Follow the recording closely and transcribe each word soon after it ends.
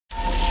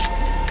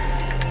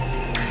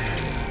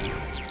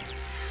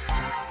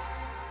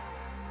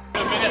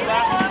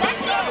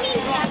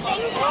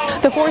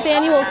The 4th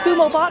annual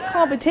SumoBot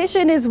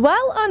competition is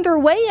well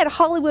underway at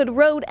Hollywood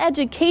Road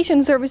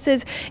Education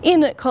Services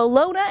in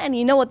Kelowna, and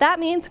you know what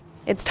that means?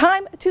 It's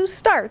time to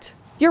start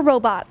your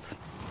robots.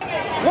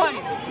 1,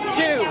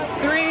 2,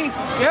 3,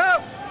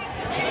 go!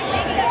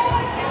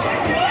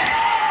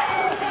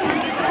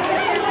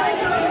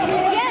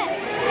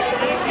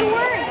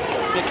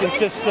 It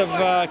consists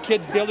of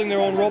kids building their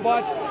own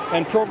robots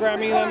and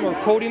programming them or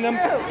coding them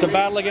to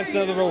battle against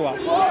another robot.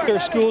 There are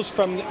schools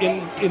from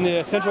in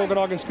the Central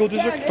Okanagan School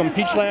District, from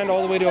Peachland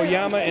all the way to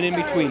Oyama and in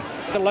between.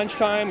 At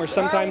lunchtime, or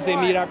sometimes they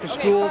meet after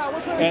schools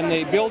and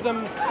they build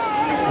them,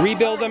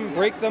 rebuild them,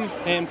 break them,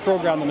 and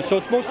program them. So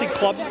it's mostly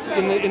clubs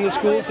in the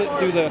schools that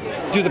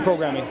do the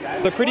programming.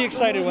 They're pretty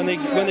excited when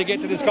they get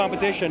to this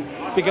competition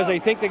because they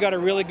think they got a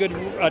really good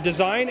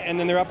design, and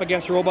then they're up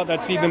against a robot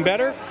that's even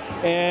better,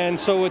 and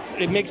so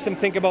it makes them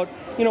think about,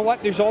 you know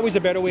what, there's always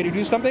a better way to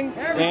do something,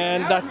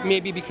 and that's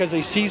maybe because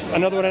they see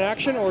another one in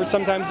action, or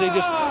sometimes they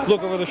just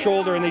look over the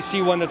shoulder and they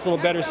see one that's a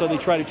little better, so they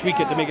try to tweak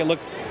it to make it look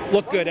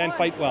good and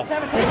fight well.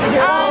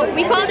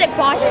 We called it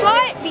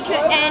BossBot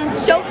and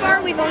so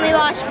far we've only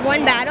lost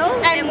one battle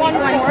and won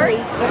 3.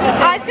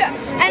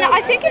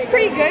 I think it's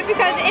pretty good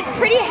because it's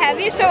pretty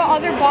heavy, so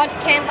other bots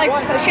can't like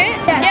push it.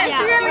 Yeah, it's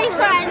really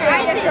fun.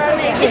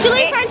 It's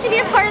really fun to be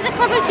a part of the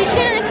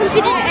competition and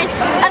competing against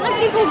other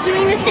people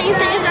doing the same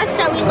thing as us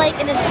that we like,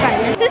 and it's fun.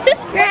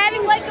 You're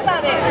having like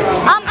about it?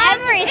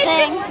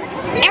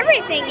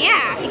 Everything,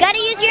 yeah. You gotta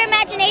use your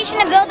imagination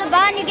to build a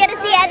bond. You get to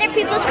see other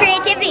people's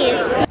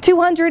creativities.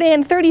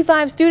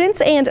 235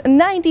 students and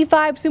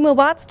 95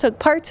 SumoBots took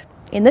part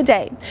in the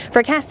day.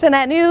 For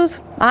Castanet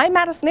News, I'm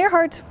Madison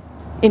Earhart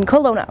in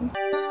Kelowna.